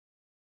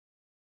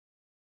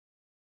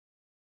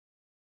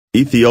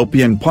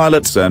Ethiopian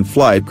pilots and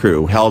flight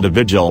crew held a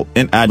vigil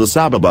in Addis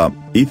Ababa,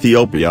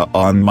 Ethiopia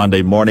on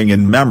Monday morning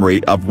in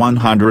memory of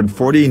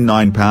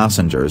 149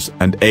 passengers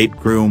and 8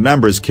 crew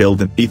members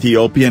killed in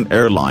Ethiopian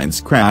Airlines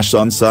crash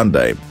on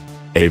Sunday.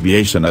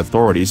 Aviation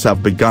authorities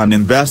have begun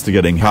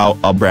investigating how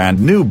a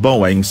brand-new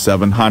Boeing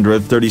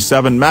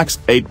 737 MAX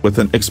 8 with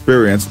an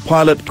experienced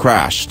pilot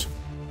crashed.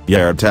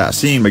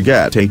 Yertassim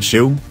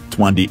Ethiopian,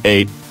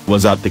 28,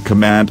 was at the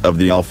command of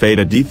the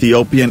ill-fated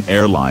Ethiopian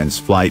Airlines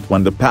flight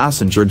when the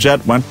passenger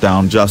jet went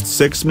down just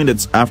 6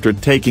 minutes after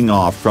taking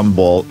off from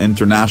Bole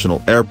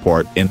International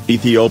Airport in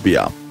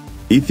Ethiopia.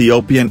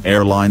 Ethiopian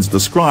Airlines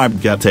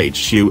described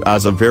Ethiopian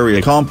as a very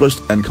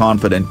accomplished and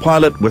confident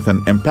pilot with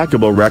an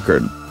impeccable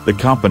record. The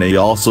company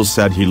also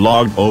said he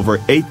logged over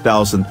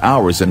 8,000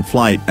 hours in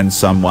flight and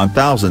some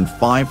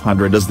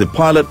 1,500 as the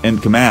pilot in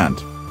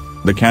command.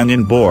 The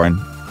Kenyan-born,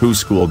 who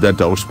schooled at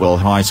Oshwell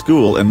High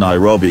School in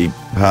Nairobi,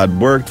 had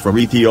worked for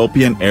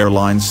Ethiopian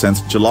Airlines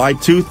since July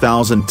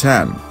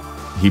 2010.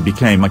 He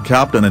became a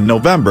captain in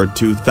November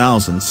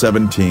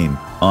 2017,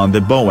 on the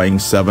Boeing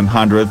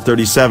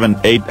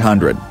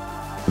 737-800.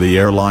 The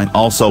airline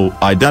also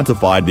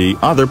identified the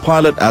other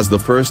pilot as the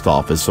first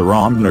officer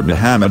Omar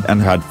Mohammed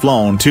and had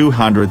flown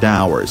 200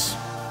 hours.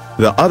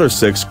 The other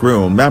 6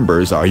 crew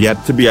members are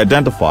yet to be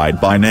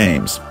identified by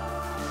names.